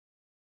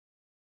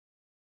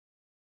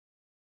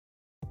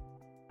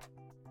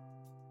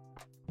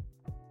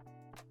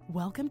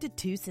Welcome to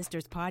Two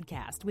Sisters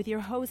Podcast with your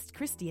hosts,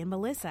 Christy and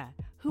Melissa,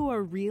 who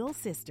are real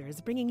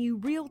sisters bringing you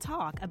real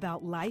talk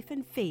about life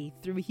and faith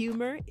through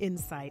humor,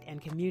 insight,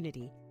 and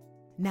community.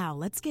 Now,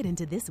 let's get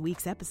into this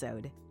week's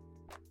episode.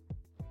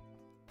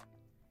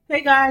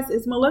 Hey guys,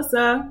 it's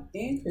Melissa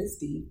and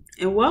Christy,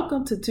 and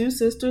welcome to Two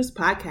Sisters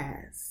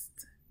Podcast.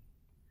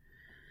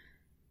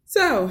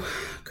 So,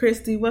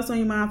 Christy, what's on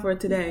your mind for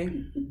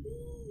today?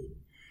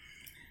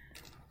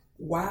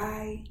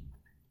 Why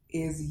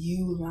is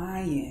you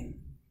lying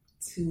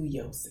to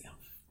yourself?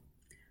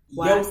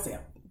 Why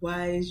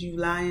is you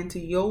lying to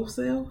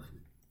yourself?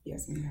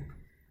 Yes, ma'am.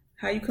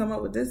 How you come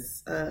up with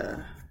this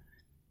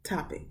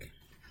topic?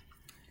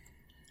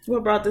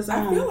 What brought this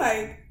on? I feel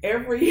like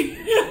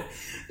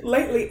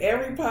lately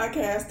every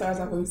podcast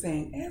starts off with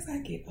saying, as I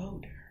get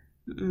older.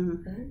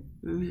 Mm-hmm. Right?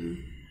 Mm-hmm.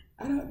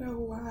 I don't know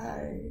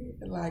why.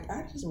 Like,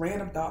 I just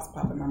random thoughts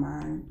pop in my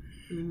mind.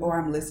 Mm-hmm.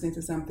 Or I'm listening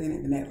to something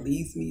and then that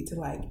leads me to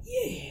like,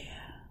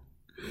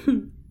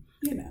 you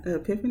know.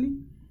 Epiphany?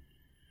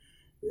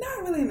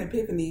 Not really an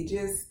epiphany,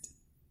 just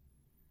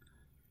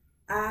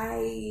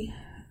I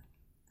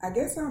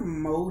guess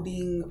I'm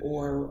molding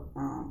or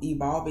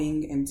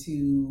evolving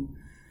into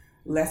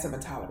less of a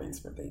tolerance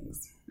for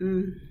things.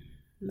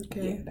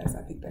 Okay. Yeah,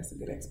 I think that's a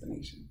good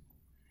explanation.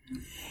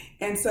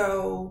 And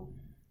so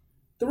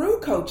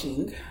through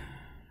coaching,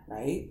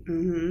 right?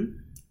 Mm-hmm.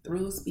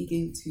 Through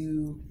speaking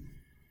to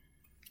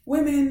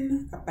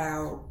women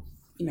about,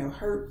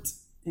 hurt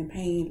and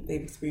pain that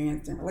they've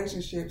experienced in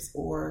relationships,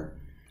 or,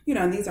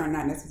 and these are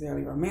not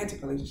necessarily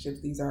romantic relationships.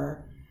 These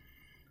are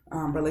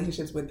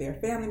relationships with their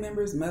family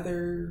members,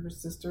 mother,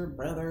 sister,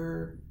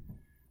 brother,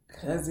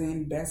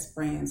 cousin, best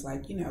friends,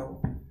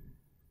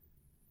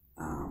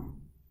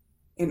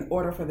 in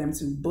order for them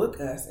to book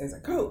us as a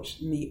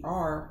coach, me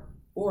or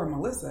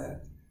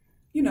Melissa,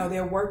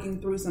 they're working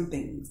through some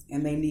things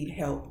and they need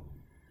help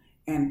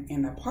and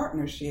a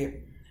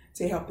partnership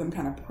to help them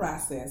kind of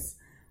process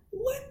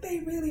what they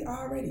really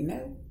already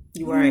know.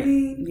 You know what I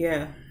mean?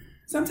 Yeah.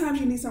 Sometimes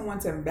you need someone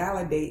to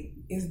validate,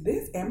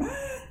 am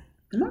I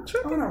on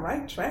the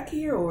right track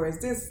here, or is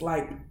this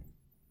like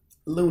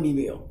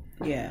Looneyville?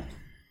 Yeah.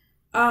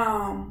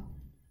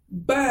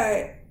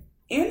 But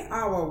in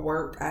our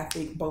work, I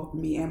think both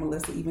me and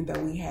Melissa, even though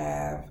we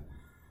have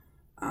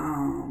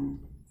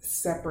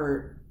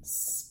separate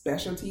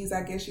specialties,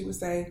 I guess you would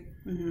say,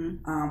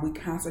 we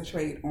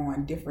concentrate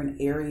on different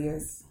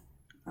areas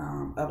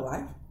of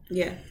life.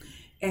 Yeah.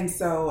 And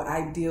so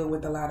I deal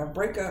with a lot of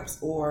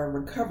breakups or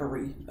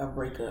recovery of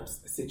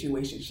breakups,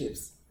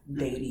 situationships,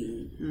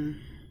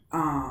 dating,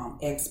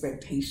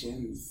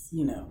 expectations,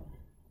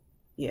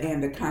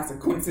 and the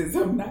consequences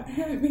of not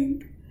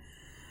having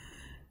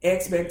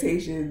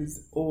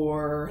expectations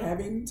or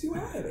having too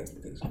high of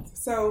expectations.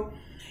 So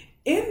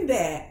in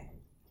that,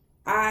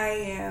 I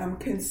am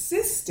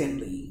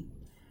consistently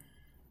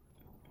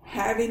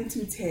having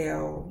to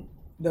tell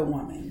the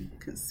woman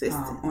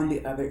on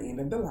the other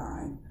end of the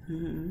line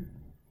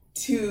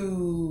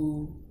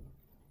to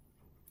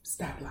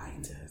stop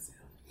lying to herself.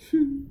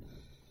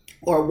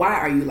 Or why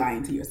are you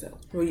lying to yourself?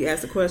 Well, you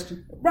asked the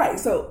question. Right.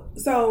 So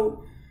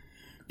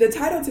the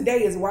title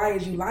today is Why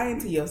Is You Lying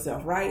to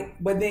Yourself, right?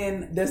 But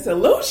then the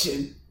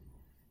solution,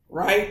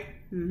 right,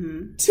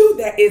 to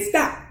that is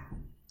stop.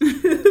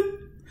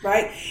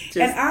 Right?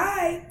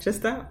 Just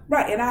stop.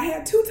 Right. And I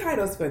had two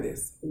titles for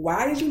this.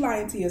 Why is you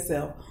lying to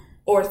yourself?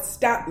 Or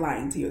stop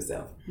lying to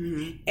yourself.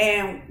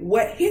 And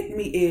what hit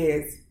me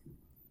is,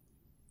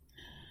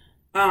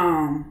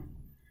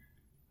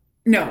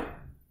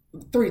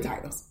 three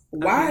titles.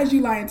 Why is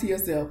you lying to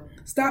yourself?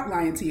 Stop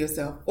lying to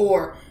yourself.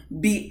 Or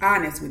be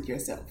honest with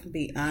yourself.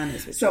 Be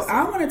honest with yourself. So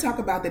I want to talk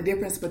about the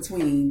difference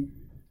between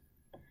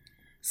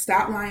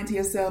stop lying to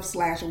yourself /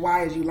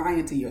 why is you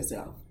lying to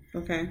yourself.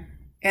 Okay.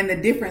 And the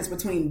difference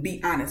between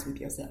be honest with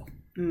yourself.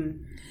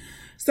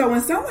 So when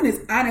someone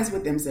is honest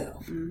with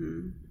themselves,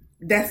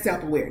 that's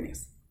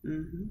self-awareness.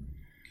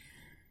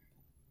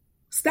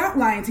 Stop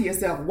lying to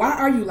yourself. Why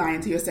are you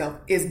lying to yourself?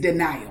 Is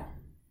denial.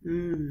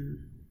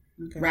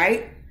 Okay.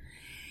 Right?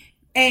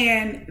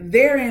 And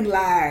therein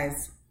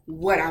lies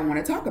what I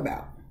want to talk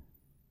about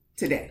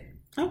today.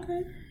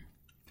 Okay.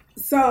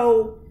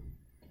 So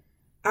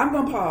I'm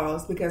going to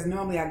pause because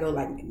normally I go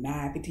like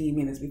 15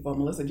 minutes before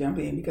Melissa jump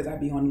in because I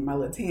be on my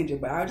little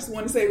tangent. But I just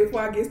want to say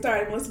before I get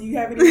started, Melissa, you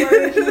have any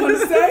words you want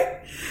to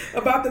say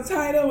about the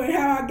title and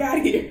how I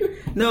got here?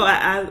 No,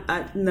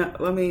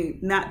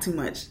 not too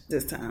much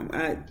this time.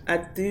 I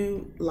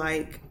do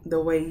like the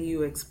way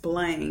you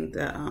explained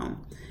that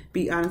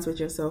be honest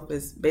with yourself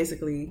is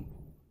basically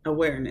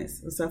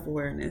awareness,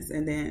 self-awareness,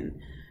 and then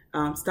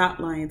stop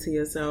lying to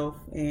yourself.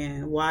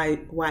 And why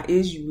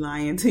is you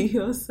lying to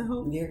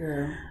yourself? Yeah,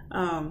 girl.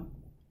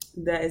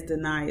 That is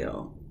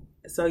denial.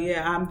 So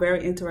yeah, I'm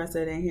very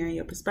interested in hearing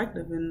your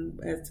perspective and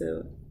as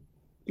to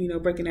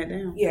breaking that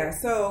down. Yeah.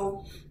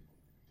 So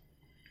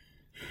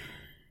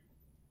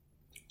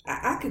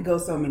I could go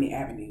so many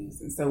avenues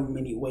in so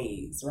many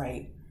ways,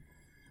 right?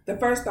 The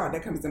first thought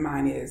that comes to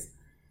mind is,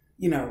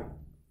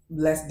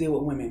 let's deal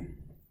with women.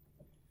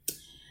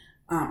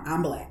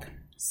 I'm Black.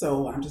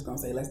 So I'm just going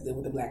to say, let's deal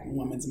with the Black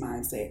woman's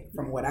mindset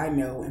from what I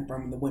know and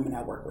from the women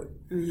I work with.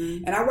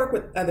 Mm-hmm. And I work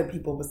with other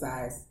people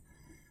besides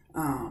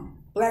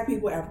Black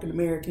people, African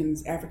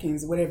Americans,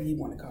 Africans, whatever you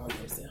want to call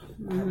yourself.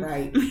 Mm-hmm. All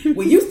right.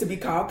 We used to be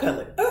called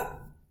colored. Oh,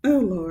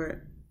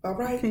 Lord. All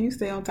right. Can you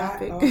stay on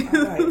topic? All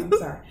right. I'm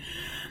sorry.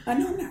 I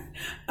know I'm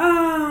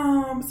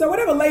not. So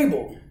whatever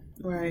label,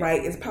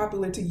 right, is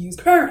popular to use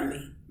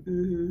currently.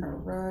 Mm-hmm. All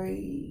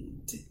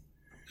right.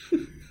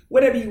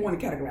 Whatever you want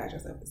to categorize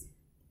yourself as.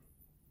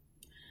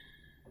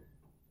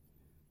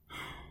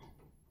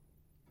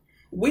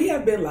 We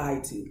have been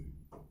lied to.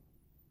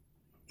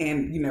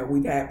 And,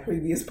 we've had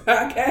previous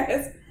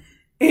podcasts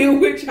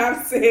in which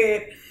I've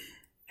said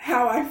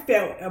how I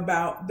felt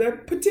about the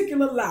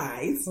particular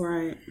lies.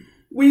 Right.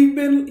 We've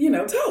been,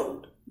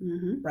 told.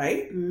 Mm-hmm.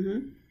 Right?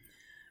 Mm-hmm.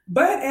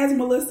 But as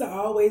Melissa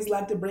always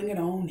liked to bring it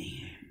on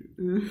in,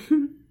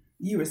 mm-hmm.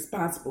 You're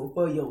responsible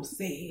for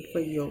yourself.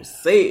 For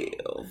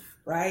yourself.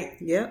 Right?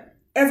 Yep.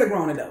 As a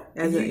grown adult.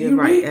 You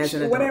right, reach as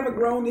an adult, whatever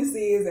grownness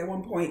is at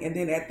one point, and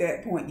then at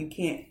that point you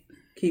can't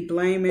keep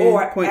blaming,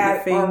 pointing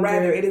the finger. Or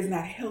rather, it is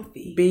not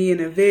healthy. Being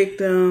a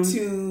victim.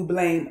 To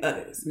blame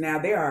others. Now,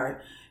 there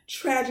are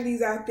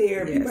tragedies out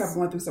there. Yes. People have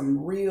gone through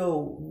some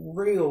real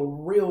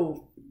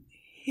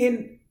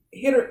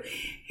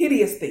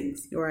hideous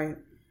things. Right.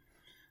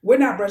 We're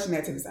not brushing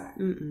that to the side.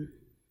 Mm-mm.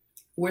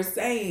 We're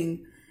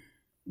saying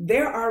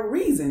there are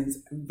reasons,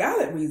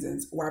 valid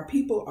reasons, why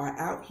people are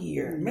out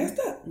here messed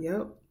up.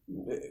 Yep.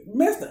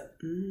 Messed up.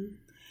 Mm-hmm.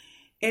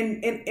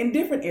 In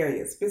different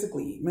areas,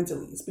 physically,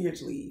 mentally,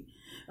 spiritually,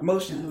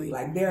 emotionally.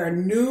 Like, there are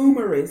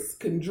numerous,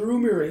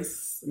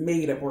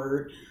 made up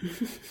word,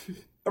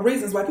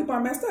 reasons why people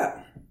are messed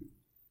up.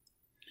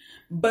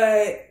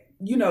 But,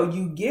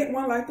 you get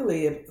one life to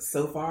live,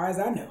 so far as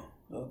I know.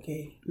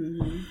 Okay.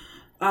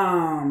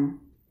 Mm-hmm.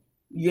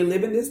 You're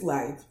living this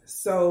life.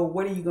 So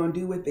what are you going to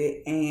do with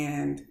it?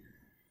 And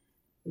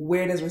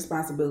where does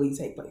responsibility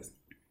take place?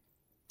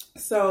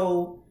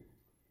 So,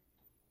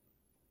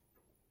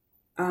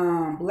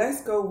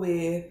 let's go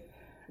with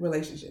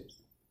relationships.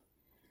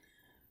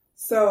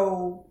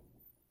 So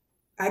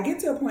I get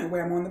to a point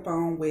where I'm on the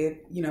phone with,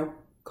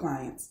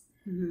 clients,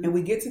 mm-hmm. and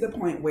we get to the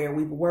point where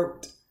we've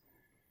worked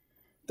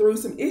through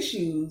some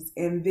issues,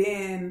 and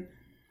then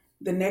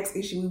the next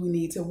issue we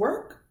need to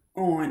work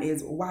on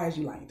is, why is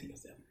you lying to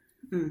yourself?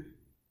 Mm.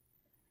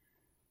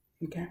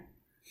 Okay.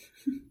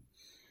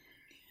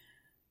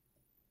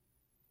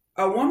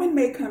 A woman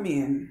may come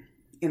in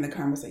the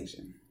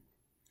conversation,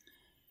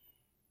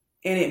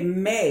 and it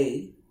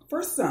may,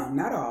 for some,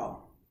 not all,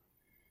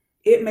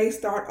 it may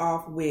start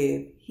off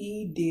with,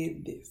 he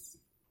did this.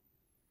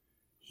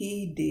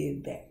 He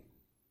did that.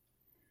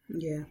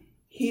 Yeah.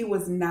 He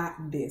was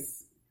not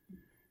this.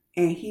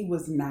 And he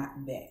was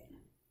not that.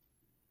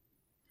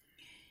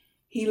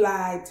 He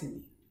lied to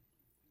me.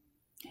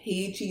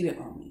 He cheated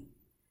on me.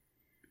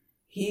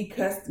 He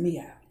cussed me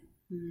out.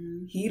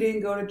 Mm-hmm. He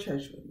didn't go to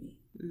church with me.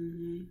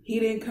 Mm-hmm. He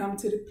didn't come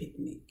to the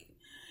picnic.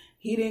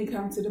 He didn't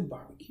come to the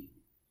barbecue.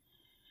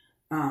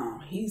 I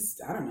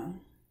don't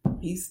know.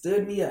 He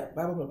stood me up,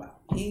 blah, blah, blah, blah.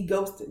 He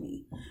ghosted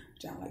me,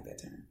 which I don't like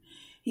that term.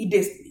 He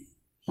dissed me.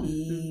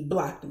 He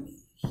blocked me.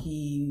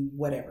 He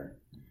whatever.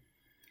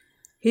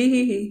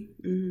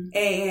 Mm-hmm.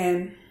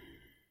 And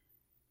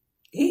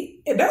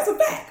that's a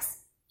facts.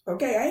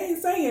 Okay, I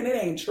ain't saying it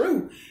ain't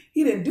true.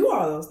 He didn't do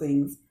all those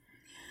things.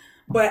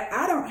 But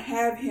I don't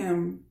have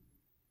him,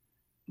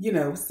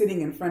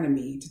 sitting in front of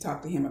me to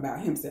talk to him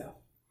about himself.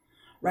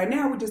 Right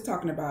now, we're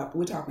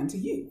talking to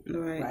you,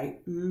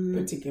 right? Mm-hmm.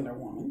 Particular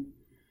woman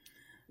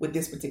with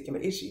this particular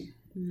issue.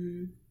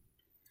 Mm-hmm.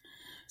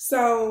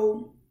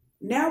 So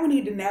now we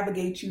need to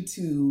navigate you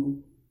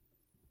to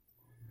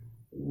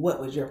what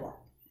was your part.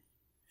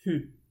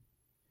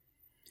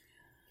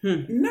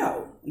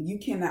 No, you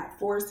cannot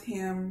force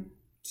him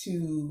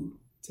to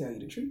tell you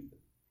the truth.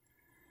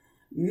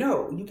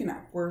 No, you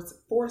cannot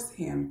force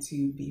him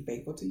to be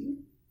faithful to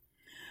you.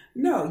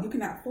 No, you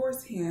cannot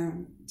force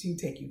him to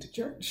take you to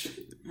church.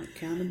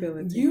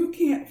 Accountability. You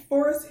can't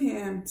force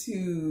him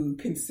to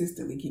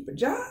consistently keep a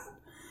job.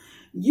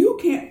 You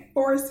can't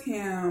force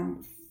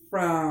him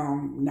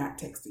from not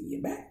texting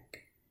you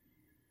back.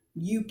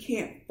 You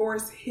can't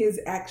force his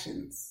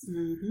actions.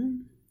 Mm-hmm.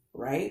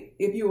 Right?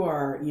 If you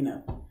are,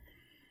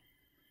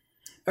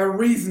 a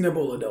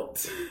reasonable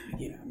adult,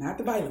 not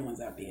the violent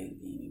ones out there,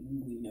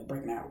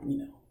 breaking out,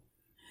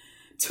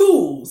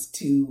 tools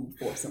to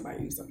force somebody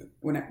to do something.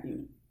 We're not,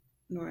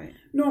 right.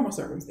 Normal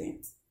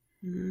circumstance.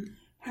 Mm-hmm.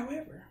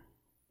 However,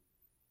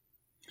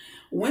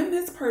 when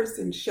this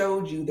person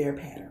showed you their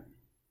pattern,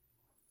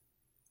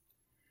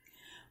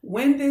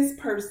 when this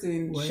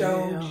person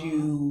showed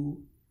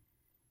you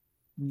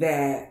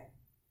that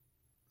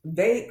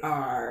they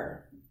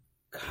are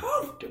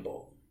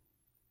comfortable,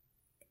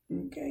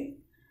 okay,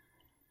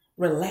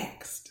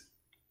 relaxed,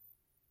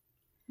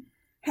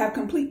 have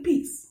complete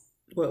peace.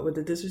 What, with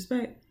the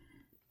disrespect?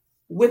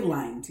 With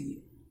lying to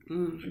you,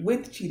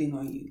 with cheating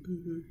on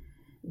you,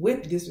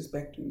 with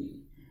disrespecting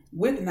you,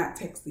 with not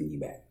texting you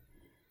back,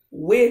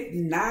 with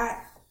not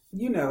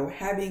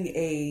having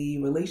a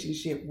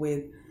relationship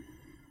with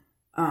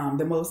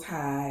the Most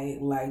High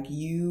like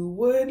you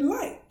would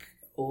like,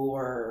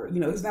 or,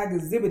 it's not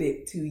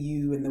exhibited to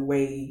you in the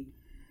way,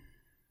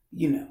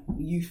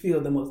 you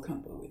feel the most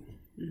comfortable with.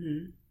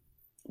 Mm-hmm.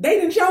 They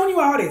done shown you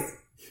all this.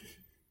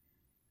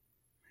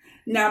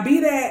 Now, be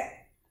that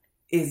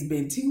it's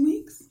been 2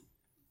 weeks,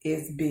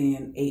 it's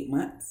been 8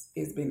 months,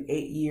 it's been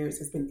 8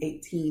 years, it's been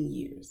 18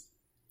 years,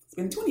 it's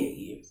been 28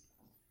 years.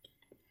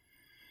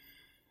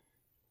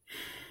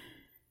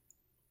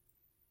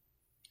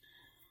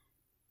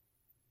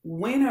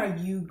 When are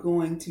you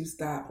going to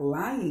stop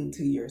lying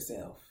to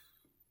yourself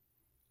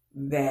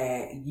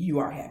that you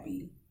are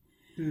happy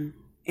and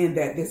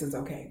that this is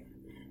okay?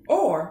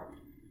 Or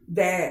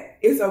that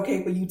it's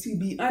okay for you to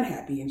be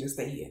unhappy and just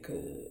stay here?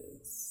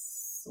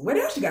 Because what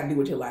else you got to do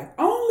with your life?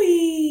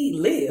 Only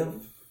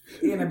live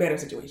in a better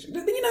situation.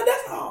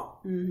 That's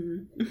all.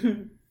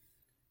 Mm-hmm.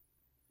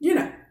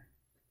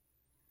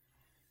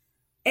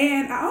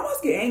 And I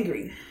almost get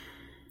angry.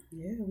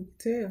 Yeah, we can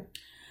tell.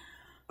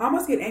 I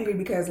almost get angry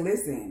because,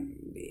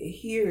 listen,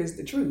 here's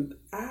the truth.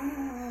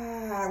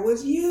 I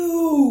was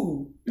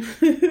you.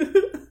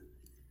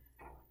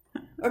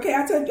 Okay,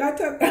 I told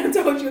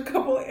you a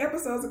couple of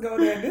episodes ago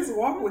that this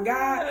walk with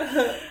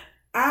God,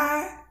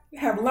 I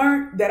have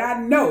learned that I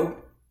know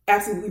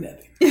absolutely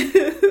nothing.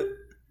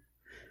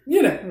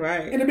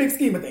 Right. In the big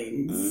scheme of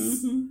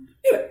things. Mm-hmm.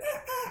 I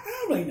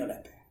don't really know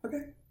that thing,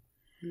 okay?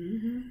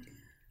 Mm-hmm.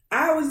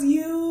 I was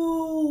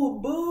you,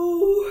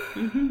 boo.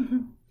 Mm-hmm.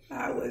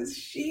 I was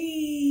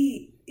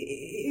she.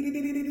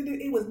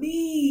 It was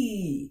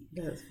me.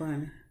 That's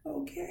funny.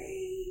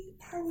 Okay.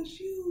 I was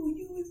you.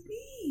 You was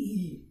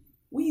me.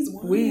 We's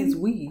one. We's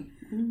we.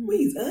 Mm-hmm.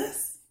 We's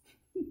us.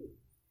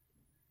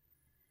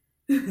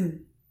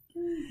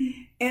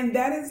 And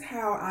that is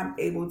how I'm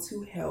able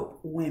to help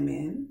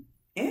women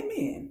and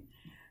men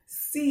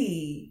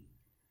see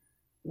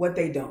what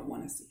they don't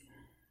want to see.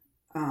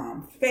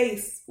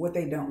 Face what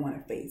they don't want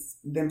to face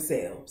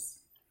themselves.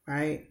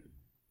 Right.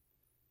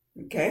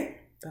 Okay?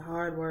 The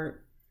hard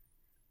work.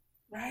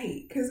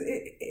 Right. Because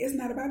it's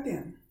not about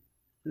them.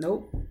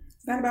 Nope.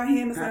 It's not about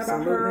him. It's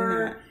Absolutely not about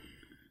her. Not.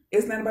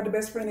 It's not about the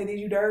best friend that did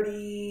you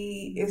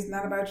dirty. It's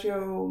not about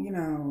your,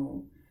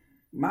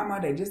 mama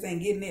that just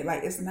ain't getting it.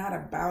 Like, it's not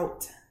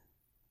about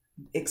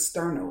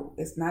external.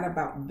 It's not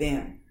about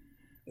them.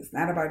 It's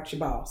not about your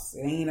boss.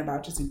 It ain't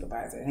about your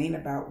supervisor. It ain't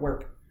about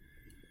work.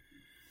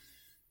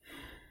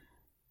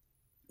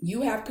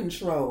 You have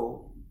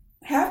control.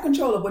 Have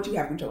control of what you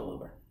have control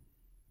over.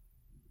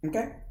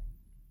 Okay?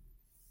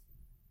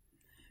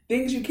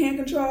 Things you can't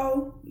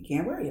control, you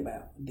can't worry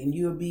about. Then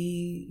you'll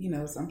be,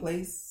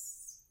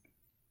 someplace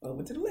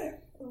over to the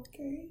left.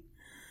 Okay?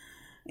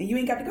 And you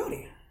ain't got to go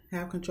there.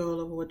 Have control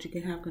over what you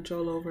can have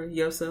control over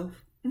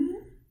yourself.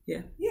 Mm-hmm.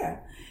 Yeah. Yeah.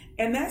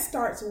 And that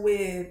starts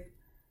with,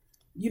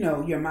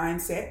 your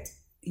mindset,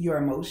 your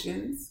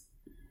emotions,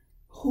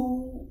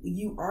 who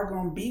you are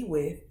going to be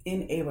with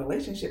in a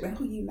relationship and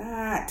who you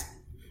not.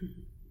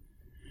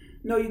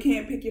 No, you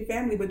can't pick your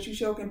family, but you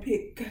sure can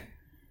pick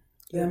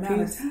the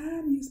amount of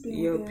time you spend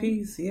with them. Your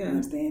peace, yeah. You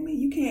understand me?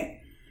 You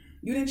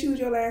didn't choose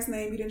your last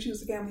name. You didn't choose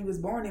the family you was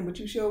born in, but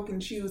you sure can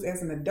choose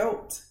as an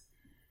adult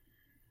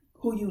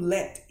who you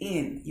let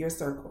in your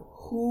circle,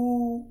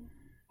 who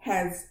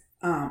has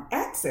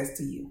access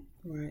to you.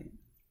 Right.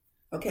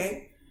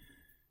 Okay?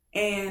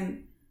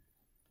 And,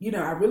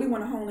 I really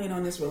want to hone in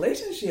on this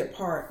relationship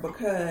part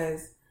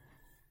because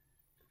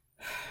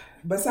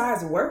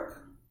besides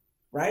work,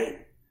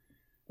 right?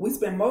 We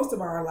spend most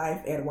of our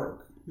life at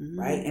work, mm-hmm.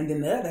 right? And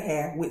then the other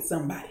half with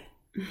somebody,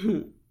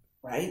 mm-hmm.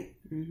 right?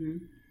 Mm-hmm.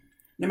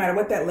 No matter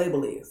what that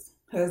label is,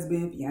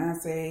 husband,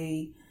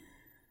 fiance,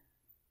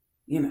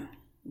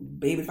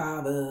 baby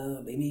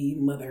father, baby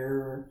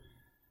mother,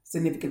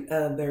 significant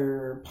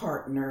other,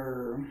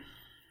 partner,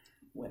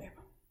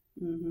 whatever.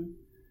 Mm-hmm.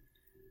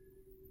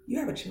 You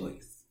have a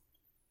choice,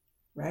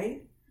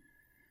 right?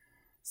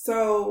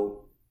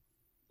 So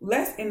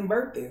let's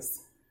invert this.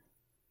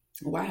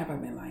 Why have I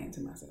been lying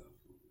to myself?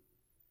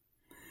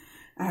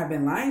 I have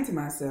been lying to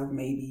myself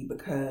maybe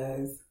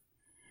because,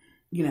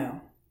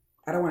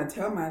 I don't want to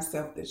tell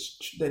myself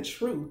the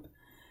truth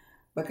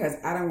because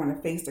I don't want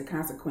to face the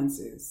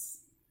consequences.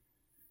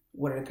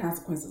 What are the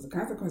consequences? The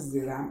consequences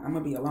is I'm going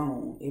to be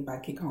alone if I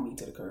kick homie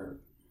to the curb.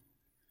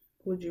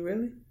 Would you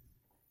really?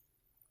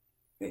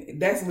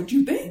 That's what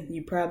you think.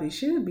 You probably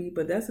should be,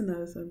 but that's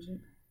another subject.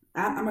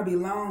 I'm going to be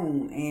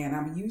alone and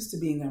I'm used to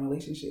being in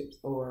relationships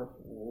or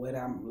what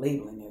I'm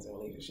labeling as a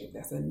relationship.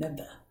 That's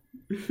another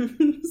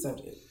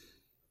subject.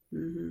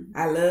 Mm-hmm.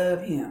 I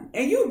love him.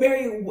 And you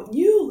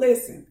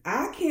listen,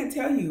 I can't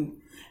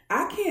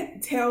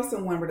tell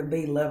someone whether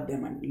they love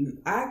them.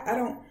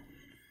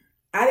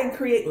 I didn't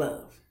create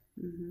love.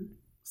 Mm-hmm.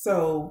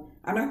 So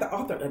I'm not the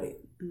author of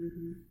it.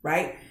 Mm-hmm.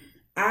 Right?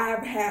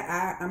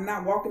 I'm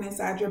not walking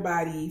inside your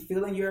body,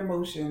 feeling your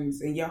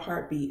emotions and your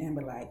heartbeat and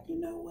be like, you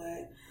know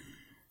what?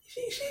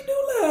 She do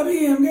love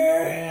him,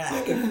 girl.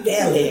 I can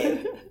feel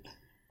it.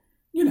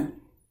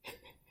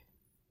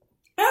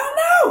 I don't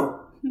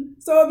know.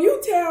 So So if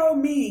you tell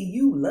me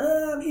you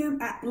love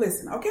him,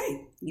 listen,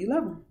 okay. You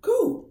love him.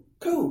 Cool.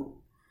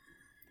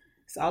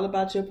 It's all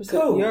about your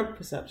Cool. your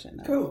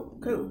perception. Cool.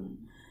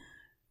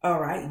 All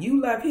right,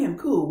 you love him.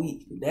 Cool.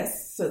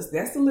 That's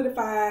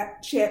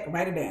solidified. Check.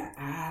 Write it down.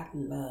 I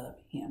love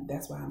him.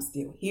 That's why I'm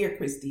still here,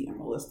 Christy and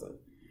Melissa.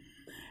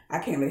 I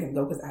can't let him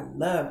go because I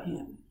love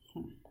him.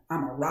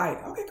 I'm a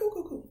rider. Okay,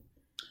 cool.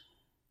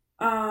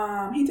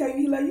 He tell you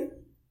he love you?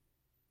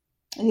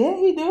 Yeah,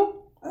 he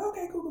do.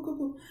 Okay,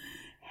 cool.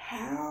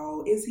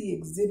 How is he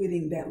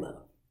exhibiting that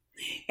love?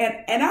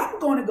 And I'm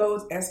going to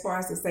go as far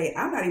as to say,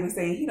 I'm not even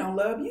saying he don't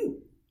love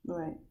you.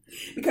 Right.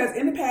 Because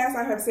in the past,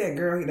 I have said,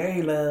 girl, they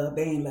ain't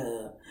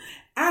love.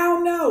 I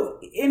don't know.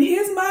 In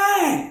his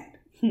mind,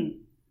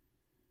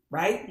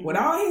 right? With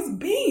all his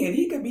being,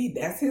 he could be,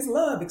 that's his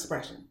love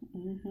expression.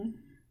 Mm-hmm.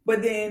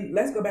 But then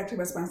let's go back to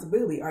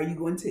responsibility. Are you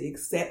going to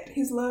accept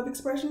his love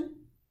expression?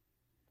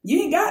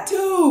 You ain't got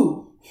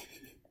to.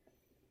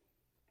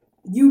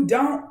 You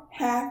don't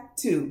have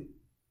to.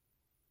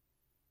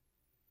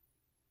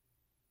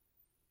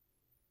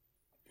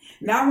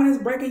 Not when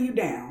it's breaking you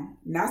down.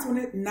 Not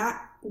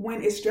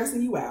when it's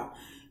stressing you out.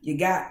 You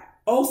got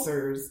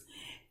ulcers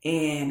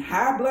and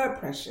high blood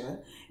pressure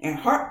and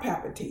heart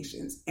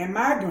palpitations and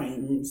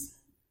migraines.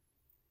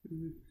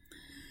 Mm-hmm.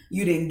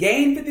 You didn't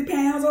gain 50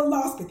 pounds or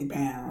lost 50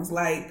 pounds.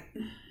 Like,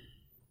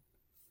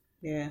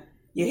 yeah,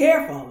 your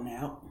hair falling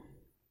out.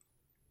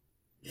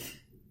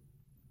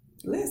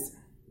 Listen.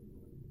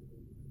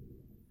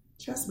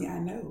 Trust me, I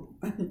know.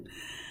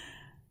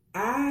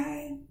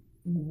 I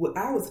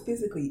was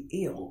physically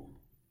ill.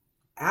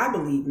 I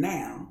believe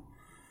now,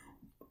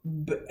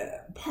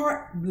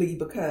 partly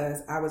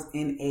because I was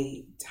in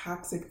a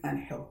toxic,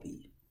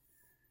 unhealthy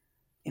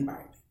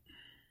environment.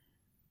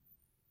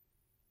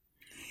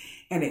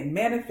 And it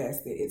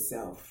manifested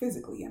itself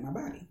physically in my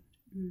body.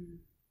 Mm.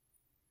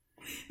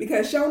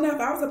 Because sure enough,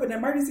 I was up in the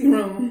emergency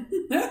room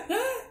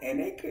and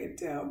they couldn't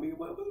tell me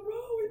what was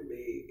wrong with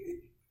me.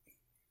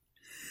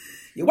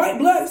 Your white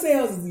blood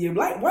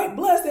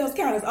cells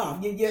count is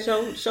off. You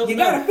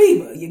got a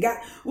fever. You got,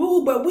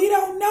 but we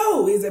don't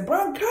know. Is it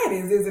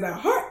bronchitis? Is it a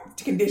heart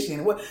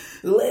condition? Run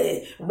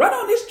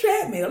on this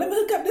treadmill. Let me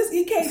hook up this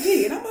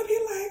EKG. And I'm up here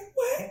like,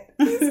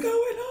 what is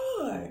going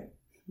on?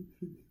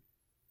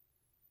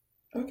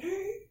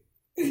 Okay.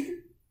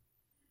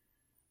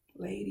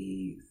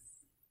 Ladies,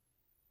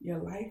 your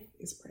life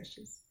is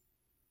precious.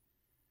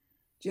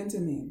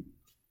 Gentlemen,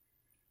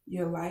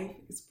 your life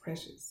is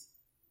precious.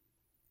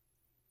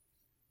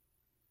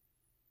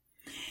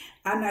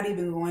 I'm not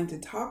even going to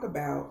talk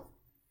about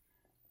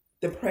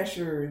the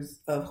pressures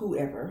of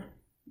whoever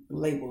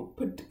label,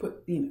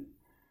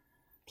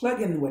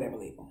 plug in whatever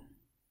label.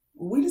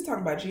 We just talk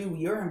about you,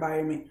 your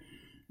environment,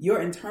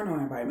 your internal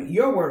environment,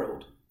 your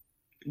world,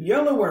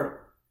 your little world,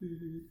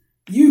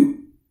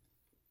 you.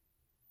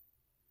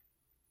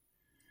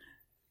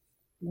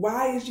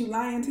 Why is you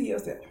lying to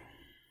yourself?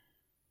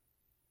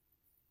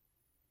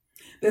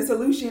 The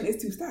solution is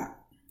to stop.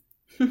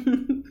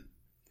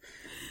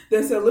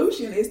 The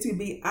solution is to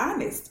be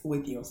honest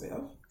with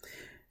yourself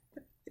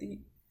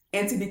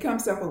and to become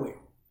self-aware.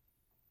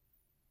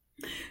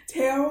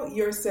 Tell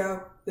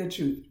yourself the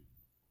truth.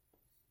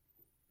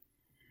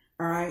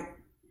 All right.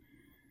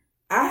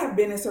 I have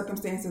been in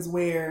circumstances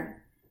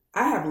where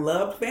I have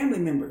loved family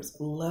members,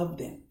 loved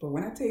them. But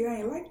when I tell you I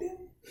ain't like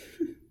them,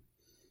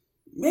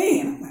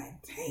 man, I'm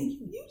like, dang,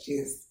 you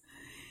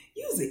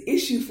was an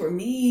issue for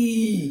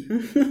me. I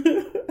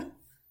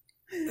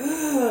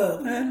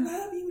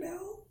love you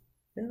though.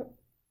 Yep.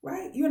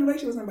 Right? You're in a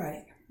relationship with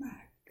somebody. My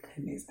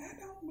goodness, I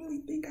don't really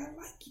think I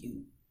like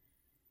you.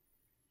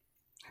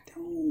 I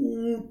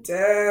don't.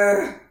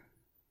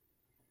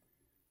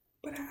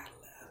 But I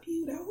love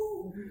you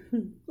though.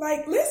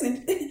 Like,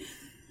 listen.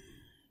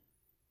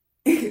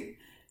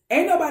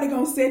 Ain't nobody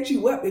gonna set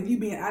you up if you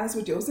being honest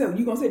with yourself.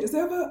 You gonna set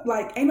yourself up?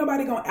 Like, ain't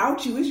nobody gonna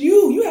out you. It's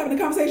you. You having a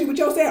conversation with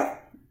yourself.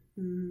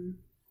 Mm.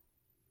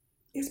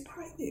 It's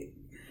private.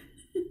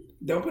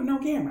 Don't put it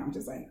on camera. I'm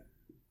just saying.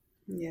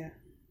 Yeah.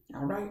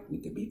 All right. We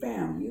could be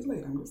found years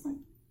later. I'm just saying.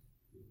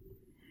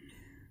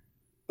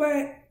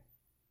 But,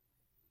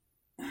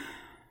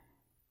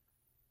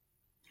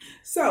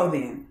 so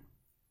then,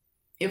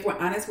 if we're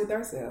honest with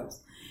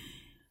ourselves,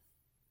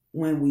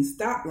 when we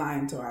stop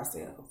lying to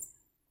ourselves,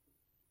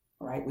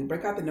 all right, we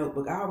break out the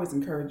notebook. I always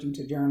encourage you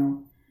to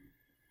journal,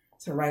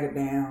 to write it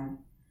down.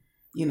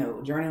 You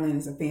know, journaling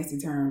is a fancy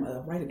term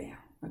of write it down.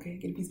 Okay,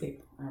 get a piece of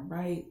paper. All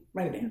right,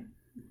 write it down.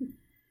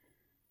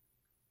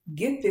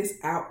 Get this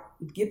out.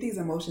 Get these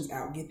emotions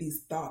out. Get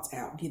these thoughts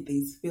out. Get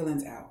these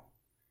feelings out.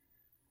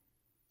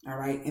 All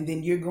right, and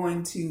then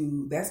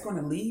that's going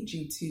to lead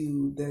you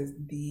to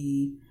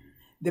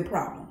the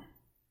problem,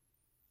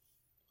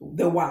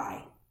 the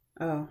why.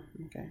 Oh,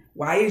 okay.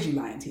 Why is you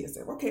lying to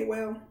yourself? Okay,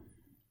 well,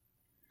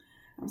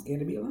 I'm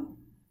scared to be alone.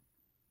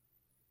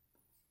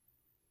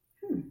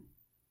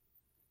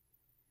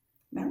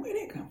 Now, where'd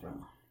that come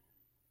from?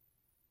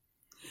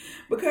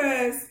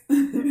 Because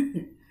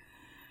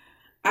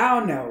I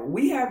don't know.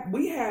 We have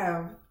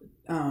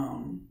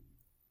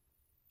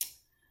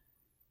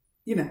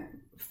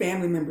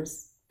family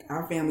members,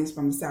 our families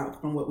from the South,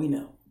 from what we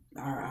know,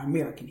 our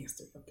American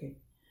history, okay?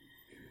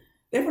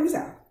 They're from the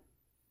South.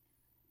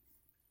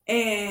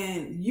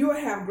 And you'll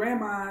have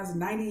grandmas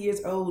 90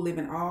 years old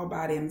living all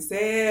by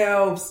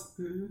themselves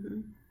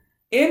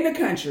in the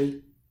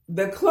country.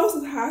 The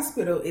closest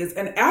hospital is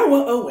an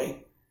hour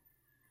away.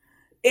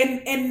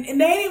 And they ain't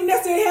even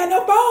necessarily had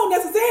no phone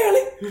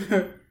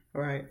necessarily.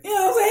 Right. You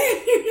know what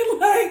I'm saying?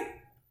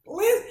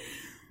 Like,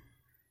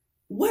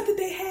 what did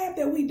they have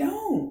that we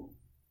don't?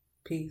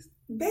 Peace.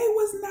 They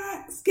was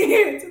not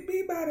scared to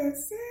be by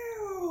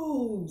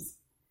themselves.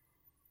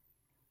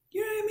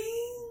 You know what I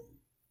mean?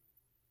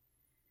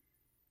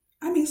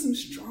 I mean, some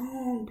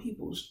strong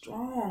people,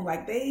 strong.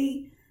 Like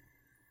they,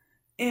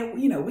 and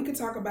we could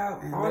talk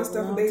about all the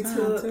stuff that they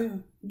took.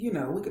 Too. We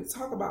could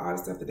talk about all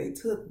the stuff that they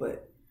took,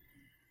 but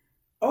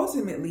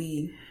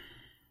ultimately,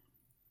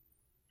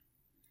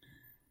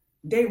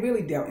 they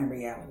really dealt in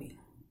reality.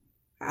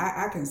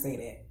 I can say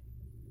that.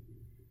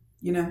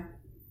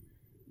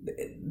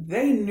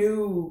 They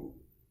knew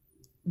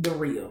the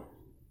real.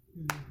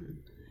 Mm-hmm.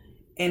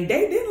 And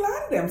they didn't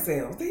lie to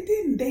themselves. They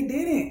didn't.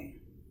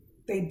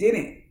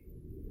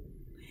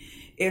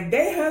 If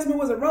their husband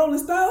was a Rolling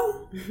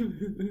Stone,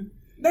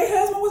 their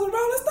husband was a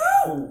Rolling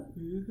Stone.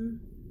 Mm-hmm.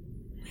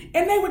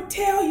 And they would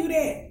tell you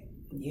that.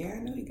 Yeah, I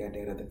know he got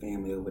that other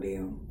family over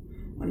there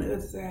on the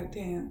other side of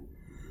town.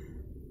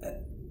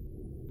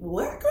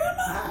 What,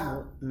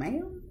 Grandma?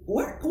 Ma'am?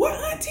 What,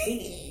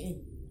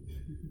 Auntie?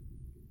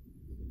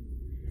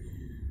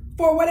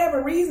 For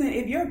whatever reason,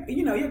 if your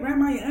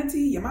grandma, your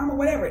auntie, your mama,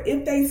 whatever,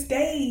 if they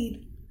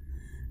stayed,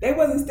 they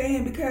wasn't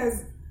staying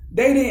because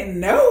they didn't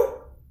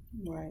know.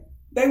 Right.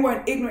 They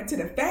weren't ignorant to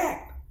the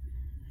fact.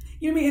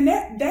 You know what I mean?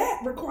 And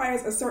that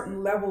requires a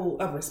certain level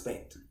of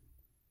respect.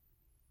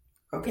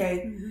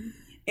 Okay? Mm-hmm.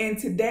 In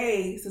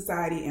today's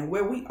society and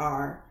where we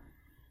are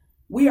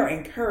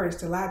encouraged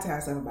to lie to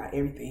ourselves about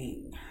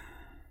everything.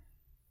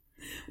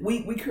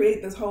 We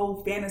create this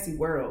whole fantasy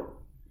world.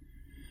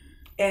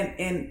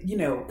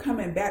 And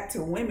coming back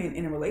to women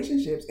in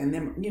relationships and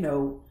them,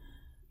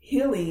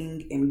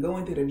 healing and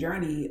going through the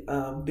journey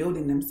of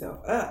building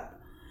themselves up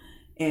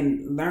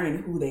and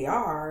learning who they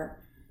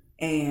are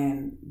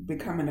and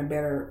becoming a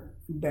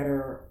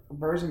better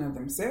version of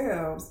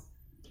themselves,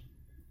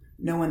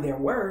 knowing their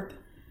worth.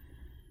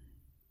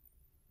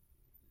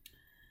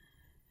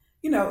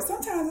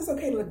 Sometimes it's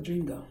okay to let the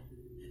dream go.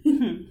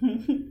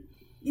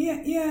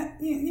 Yeah,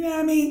 you know what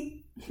I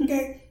mean?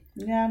 Okay.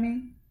 You know what I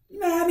mean? You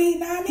know what I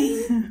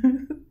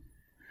mean?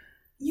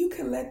 You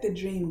can let the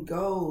dream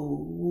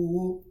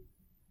go.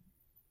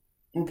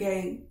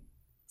 Okay?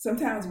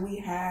 Sometimes we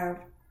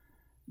have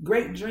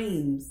great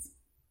dreams,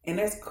 and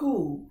that's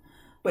cool.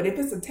 But if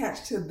it's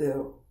attached to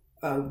the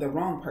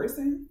wrong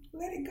person,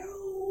 let it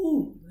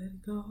go. Let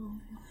it go.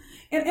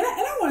 And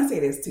I want to say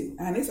this too,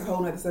 and it's a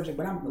whole other subject,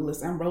 but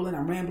I'm rolling,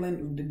 I'm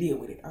rambling to deal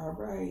with it. All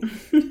right.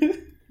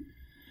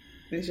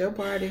 It's your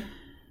party.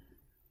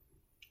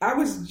 I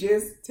was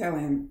just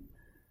telling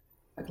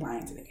a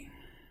client today,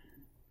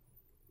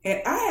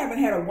 and I haven't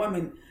had a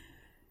woman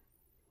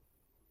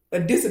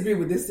disagree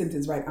with this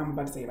sentence I'm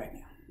about to say right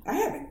now. I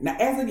haven't. Now,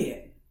 as of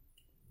yet,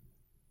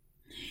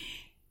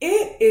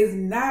 it is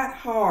not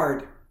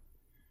hard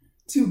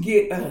to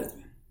get a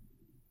husband.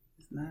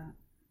 It's not.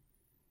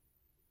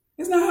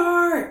 It's not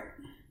hard.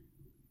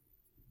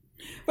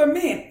 But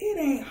men, it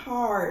ain't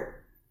hard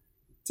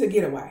to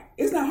get a wife.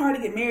 It's not hard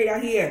to get married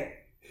out here.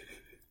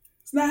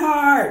 It's not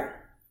hard.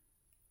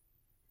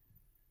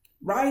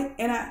 Right?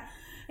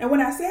 And when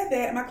I said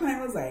that, my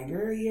client was like,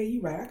 girl, yeah,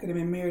 you're right. I could have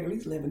been married at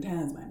least 11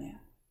 times by now.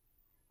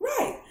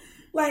 Right.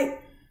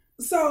 Like,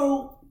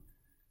 so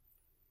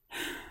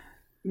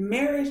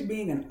marriage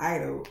being an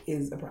idol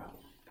is a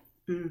problem.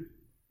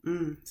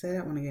 Say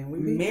that one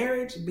again.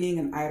 Marriage being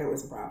an idol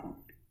is a problem.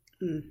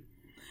 Mm.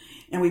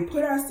 And we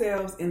put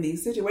ourselves in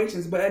these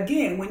situations. But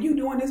again, when you're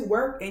doing this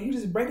work and you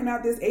just breaking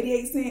out this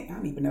 88 cent, I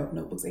don't even know if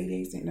notebooks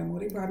 88 cent no more.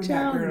 They probably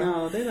not, girl.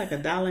 No, they're like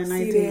 $1.19.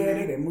 See there,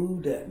 they done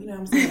moved up. You know what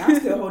I'm saying? I'm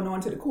still holding on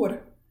to the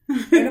quarter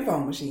and the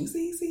phone machine.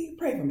 See,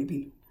 pray for me,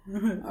 people.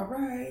 All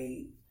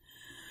right.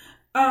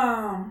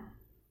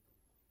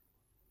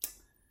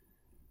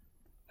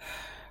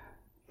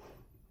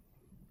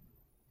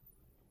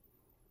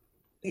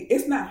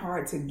 It's not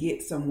hard to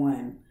get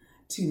someone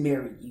to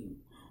marry you.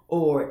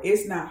 Or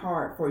it's not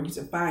hard for you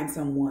to find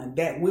someone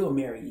that will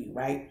marry you,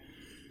 right?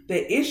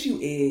 The issue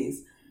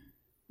is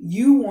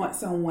you want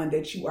someone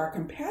that you are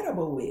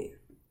compatible with,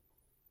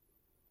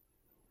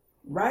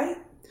 right?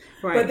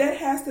 But that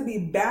has to be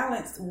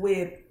balanced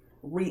with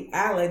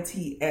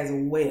reality as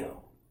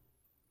well,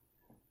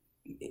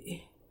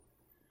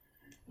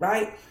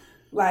 right?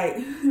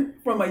 Like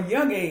from a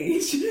young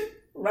age,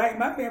 right?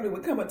 My family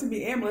would come up to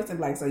me and be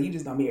like, so you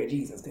just gonna marry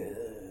Jesus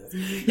because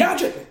y'all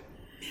tripping.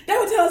 They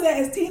would tell us that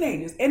as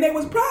teenagers, and they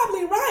was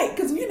probably right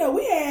because we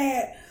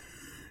had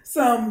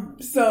some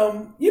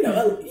some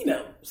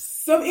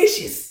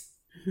issues.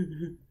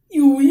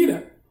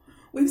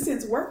 We've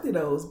since worked through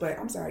those. But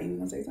I'm sorry, you were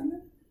gonna say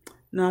something?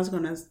 No, I was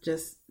gonna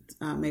just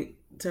make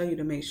tell you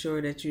to make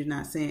sure that you're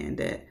not saying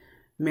that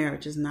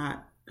marriage is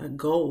not a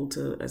goal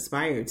to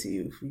aspire to,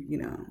 you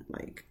know,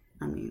 like,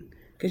 I mean,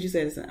 because you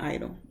said it's an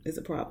idol, it's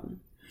a problem.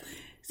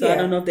 So I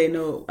don't know if they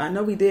know. I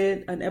know we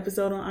did an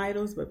episode on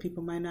idols, but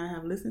people might not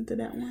have listened to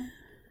that one.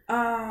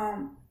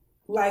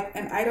 Like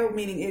an idol,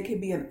 meaning it could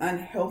be an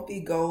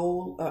unhealthy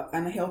goal,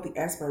 unhealthy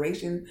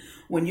aspiration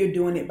when you're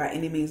doing it by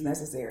any means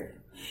necessary.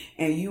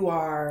 And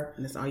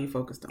that's all you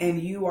focused on. And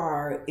if you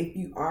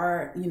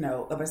are, you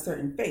know, of a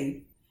certain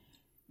faith,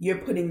 you're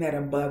putting that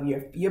above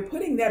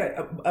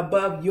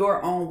above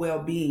your own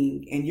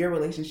well-being and your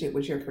relationship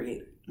with your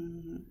Creator.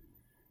 Mm-hmm.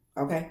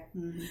 Okay?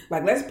 Mm-hmm.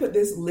 Like, let's put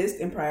this list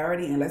in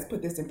priority and let's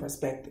put this in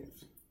perspective.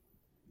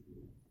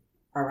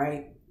 All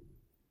right?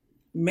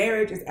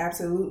 Marriage is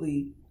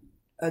absolutely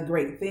a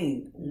great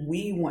thing.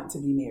 We want to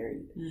be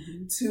married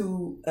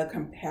to a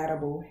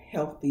compatible,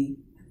 healthy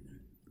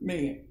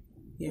man.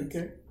 Yes.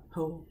 Okay?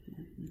 All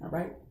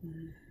right?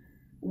 Mm-hmm.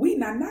 We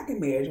not knocking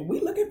marriage. We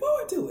looking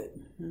forward to it.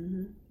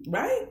 Mm-hmm.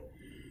 Right?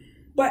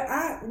 But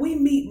we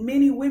meet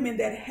many women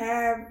that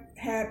have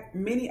had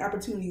many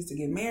opportunities to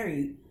get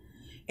married,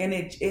 and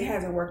it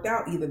hasn't worked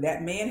out. Either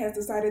that man has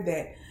decided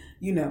that,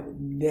 you know,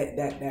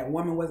 that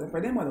woman wasn't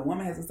for them, or the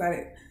woman has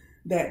decided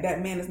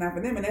that man is not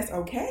for them, and that's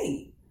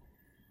okay.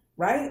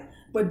 Right?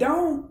 But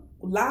don't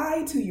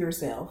lie to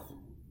yourself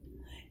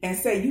and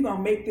say you're going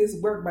to make this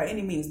work by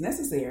any means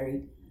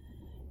necessary,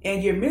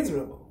 and you're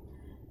miserable.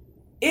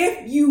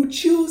 If you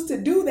choose to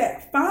do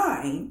that,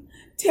 fine.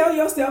 Tell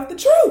yourself the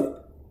truth.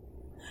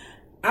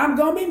 I'm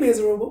going to be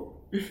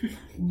miserable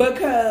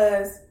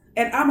because,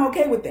 and I'm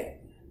okay with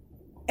that.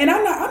 And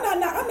I'm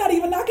not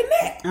even knocking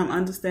that. I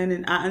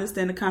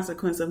understand the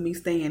consequence of me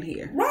staying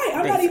here. Right.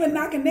 I'm not even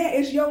knocking that.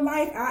 It's your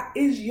life.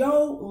 It's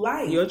your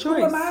life. Your choice.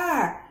 Who am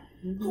I?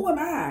 Mm-hmm. Who am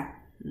I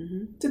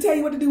to tell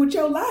you what to do with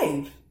your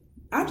life?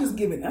 I'm just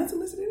giving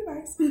unsolicited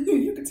advice.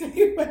 You can take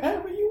it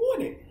whatever you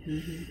want it.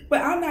 Mm-hmm.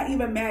 But I'm not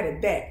even mad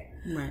at that.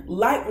 Right.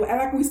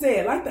 Like we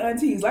said, like the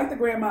aunties, like the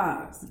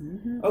grandmas,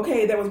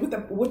 okay, that was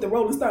with the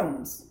Rolling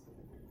Stones.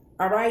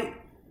 All right,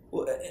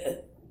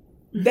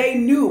 they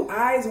knew,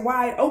 eyes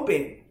wide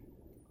open.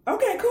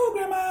 Okay, cool,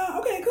 grandma.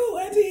 Okay, cool,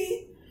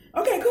 auntie.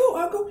 Okay, cool,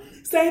 uncle.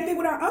 Same thing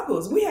with our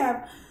uncles. We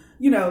have,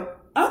 you know,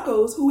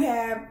 uncles who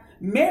have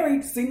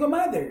married single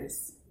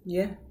mothers.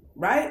 Yeah.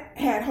 Right?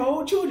 Had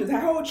whole children,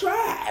 had whole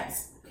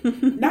tribes.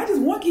 Not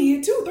just one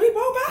kid, 2, 3,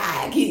 4,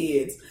 5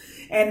 kids.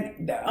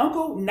 And the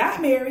uncle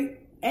not married,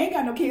 ain't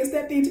got no kids,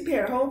 stepped in to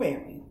care the whole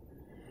family.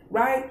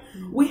 Right?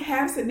 Mm-hmm. We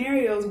have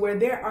scenarios where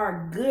there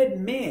are good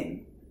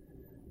men.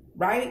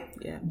 Right?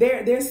 Yeah.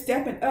 They're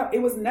stepping up.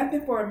 It was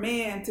nothing for a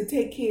man to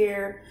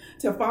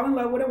fall in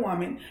love with a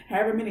woman,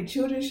 however many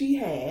children she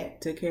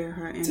had. Took care of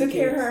her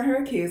and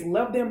her kids.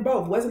 Loved them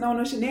both. Wasn't on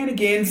no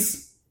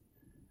shenanigans.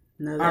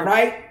 All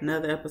right?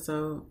 Another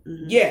episode.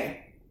 Mm-hmm. Yeah.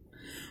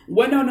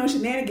 Wasn't on no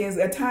shenanigans.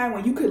 A time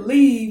when you could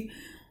leave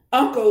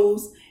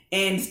uncles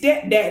and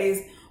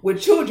stepdaddies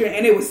with children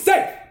and it was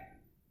safe.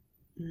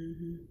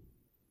 Mm-hmm.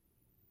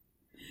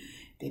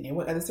 Then there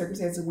were other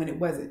circumstances when it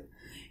wasn't.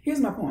 Here's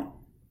my point.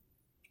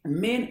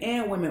 Men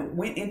and women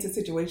went into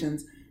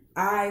situations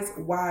eyes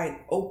wide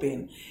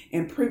open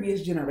in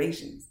previous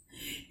generations.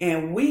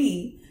 And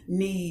we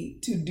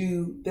need to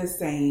do the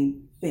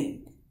same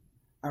thing.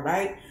 All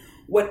right?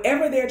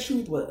 Whatever their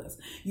truth was,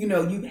 you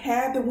know, you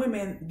have the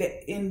women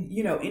that in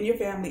your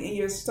family, in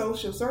your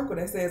social circle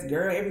that says,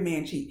 girl, every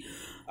man cheat.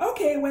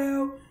 Okay,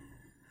 well,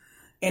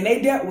 and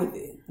they dealt with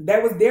it.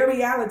 That was their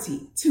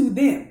reality to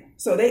them.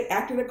 So they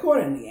acted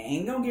accordingly. I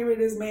ain't gonna get rid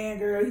of this man,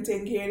 girl. He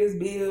taking care of his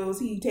bills.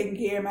 He taking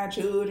care of my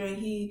children.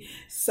 He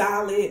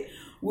solid.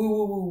 Woo,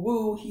 woo, woo,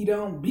 woo. He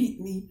don't beat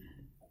me.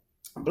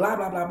 Blah,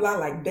 blah, blah, blah.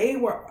 Like, they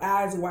were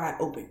eyes wide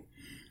open.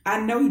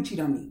 I know he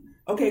cheated on me.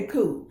 Okay,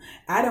 cool.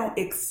 I don't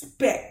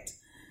expect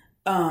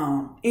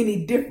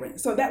any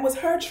different. So that was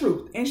her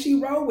truth. And she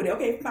rolled with it.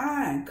 Okay,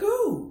 fine.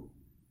 Cool.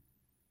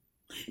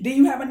 Then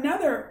you have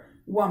another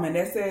woman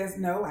that says,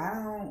 no,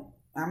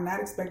 I'm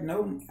not expecting,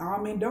 no, all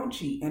men don't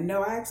cheat. And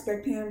no, I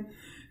expect him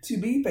to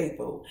be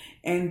faithful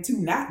and to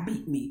not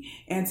beat me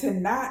and to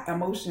not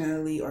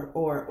emotionally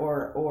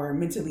or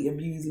mentally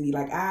abuse me.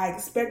 Like, I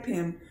expect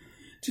him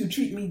to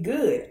treat me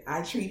good.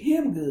 I treat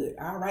him good.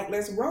 All right,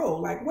 let's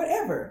roll. Like,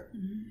 whatever.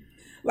 Mm-hmm.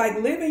 Like,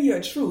 live in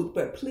your truth,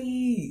 but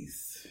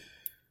please,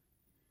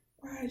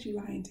 why are you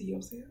lying to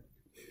yourself?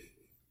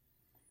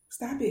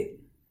 Stop it.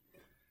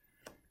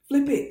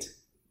 Flip it.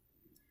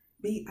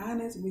 Be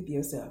honest with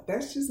yourself.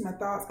 That's just my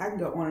thoughts. I can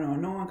go on and on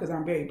and on because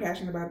I'm very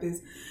passionate about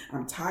this.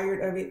 I'm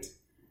tired of it.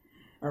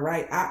 All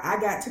right. I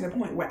got to the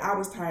point where I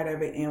was tired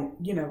of it and,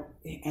 you know,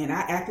 and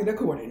I acted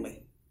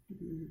accordingly.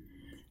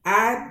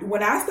 Mm-hmm.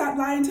 When I stopped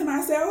lying to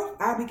myself,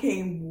 I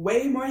became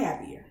way more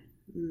happier.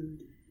 Mm.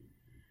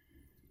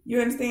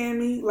 You understand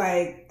me?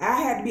 Like,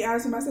 I had to be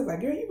honest with myself.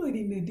 Like, girl, you really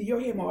need to do your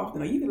hair more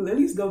often. Or you can at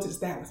least go to the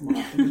stylist more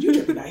often because you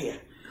tripping out here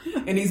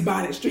in these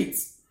bonnet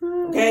streets.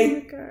 Okay? Oh my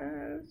gosh.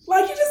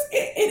 Like, you just,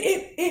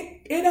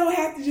 it don't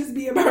have to just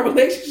be about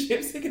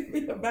relationships. It can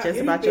be about just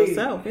anything. about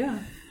yourself, yeah.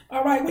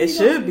 All right, it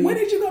should be. When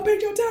did you go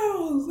paint your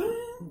toes?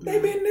 Huh?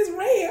 They've been this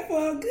red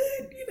for a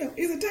good,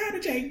 it's a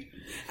time to change.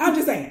 I'm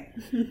just saying.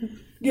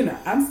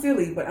 I'm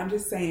silly, but I'm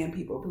just saying,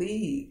 people,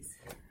 please.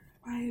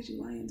 Why is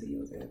you lying to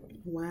yourself?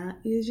 Why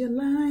is you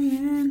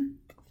lying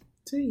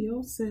to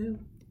yourself?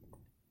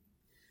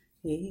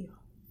 Yeah.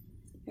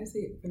 That's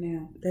it for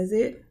now. That's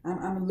it?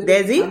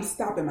 I'm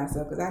stopping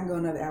myself because I can go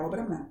another hour, but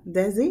I'm not.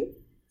 That's it?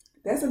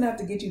 That's enough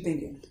to get you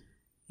thinking.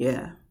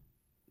 Yeah,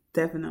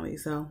 definitely.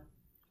 So,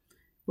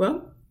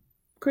 well,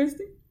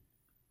 Christy,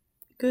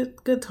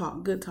 good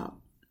talk. Good.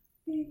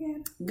 You ain't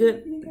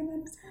got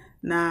nothing to say?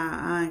 Nah,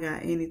 I ain't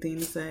got anything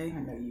to say. I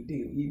know you do.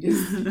 You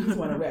just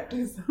want to wrap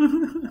this.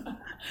 Well,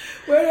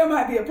 there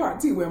might be a part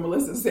 2 where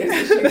Melissa says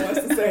what she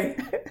wants to say.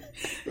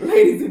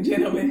 Ladies and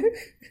gentlemen.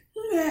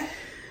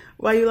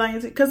 Why you lying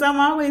to? Because I'm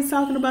always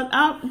talking about.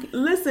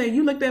 Listen,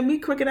 you looked at me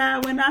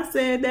crooked-eyed when I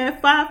said that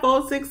 5,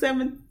 4, 6,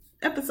 7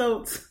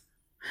 episodes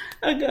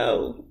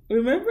ago.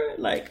 Remember?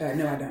 Like,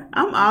 no, I don't.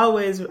 I'm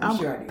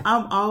sure I do.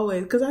 I'm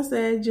always, because I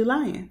said you're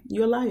lying.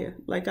 You're a liar.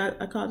 Like I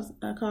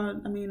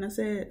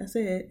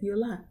said you're a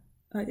lie.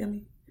 Like,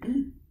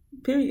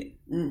 period.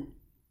 Mm.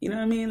 You know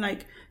what I mean?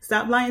 Like,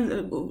 stop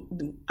lying.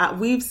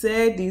 We've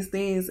said these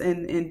things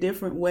in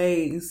different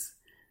ways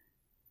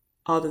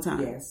all the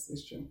time. Yes,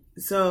 it's true.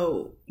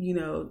 So,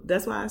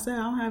 that's why I said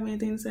I don't have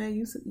anything to say.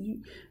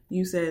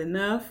 You said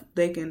enough.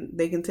 They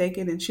can take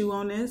it and chew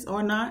on this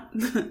or not.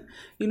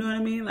 You know what I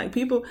mean? Like,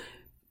 people.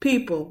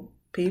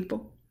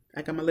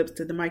 I got my lips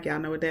to the mic. Y'all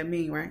know what that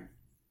means, right?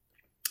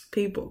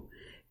 People.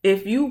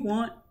 If you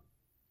want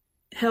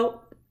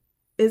help,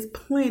 there's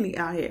plenty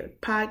out here.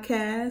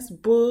 Podcasts,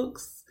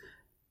 books,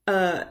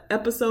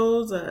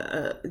 episodes,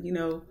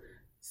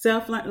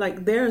 self-learn.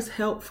 Like, there's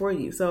help for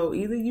you. So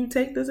either you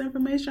take this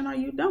information or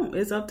you don't.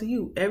 It's up to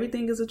you.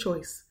 Everything is a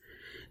choice.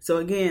 So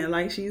again,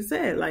 like she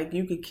said, like,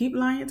 you can keep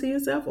lying to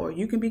yourself or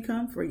you can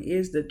become free.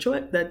 It's the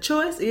choice. The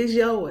choice is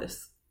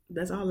yours.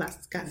 That's all I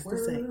got to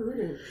say.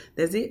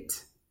 That's it.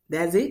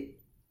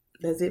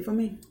 That's it for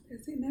me.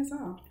 That's it. That's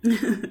all.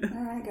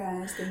 All right,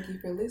 guys. Thank you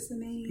for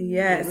listening.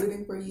 Yes. We're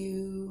rooting for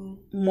you.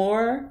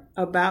 More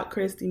about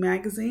Christy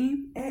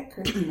Magazine at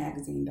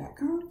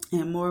ChristyMagazine.com.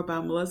 And more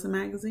about Melissa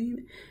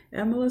Magazine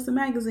at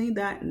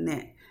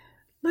melissamagazine.net.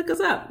 Look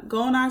us up.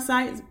 Go on our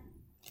site.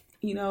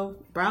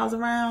 Browse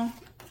around.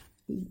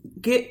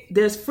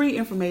 There's free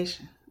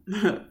information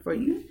for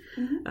you.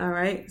 Mm-hmm. All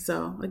right.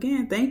 So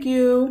again, thank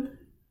you.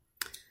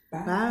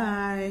 Bye.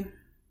 Bye.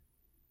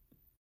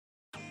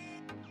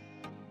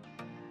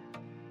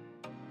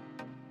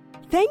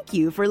 Thank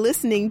you for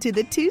listening to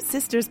the Two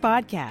Sisters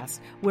Podcast,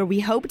 where we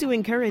hope to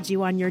encourage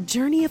you on your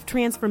journey of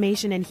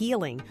transformation and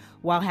healing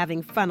while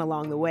having fun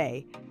along the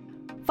way.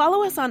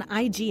 Follow us on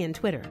IG and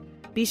Twitter.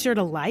 Be sure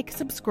to like,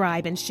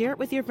 subscribe, and share it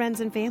with your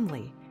friends and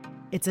family.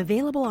 It's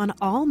available on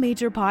all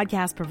major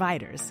podcast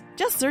providers.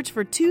 Just search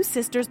for Two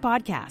Sisters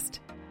Podcast.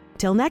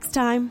 Till next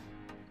time.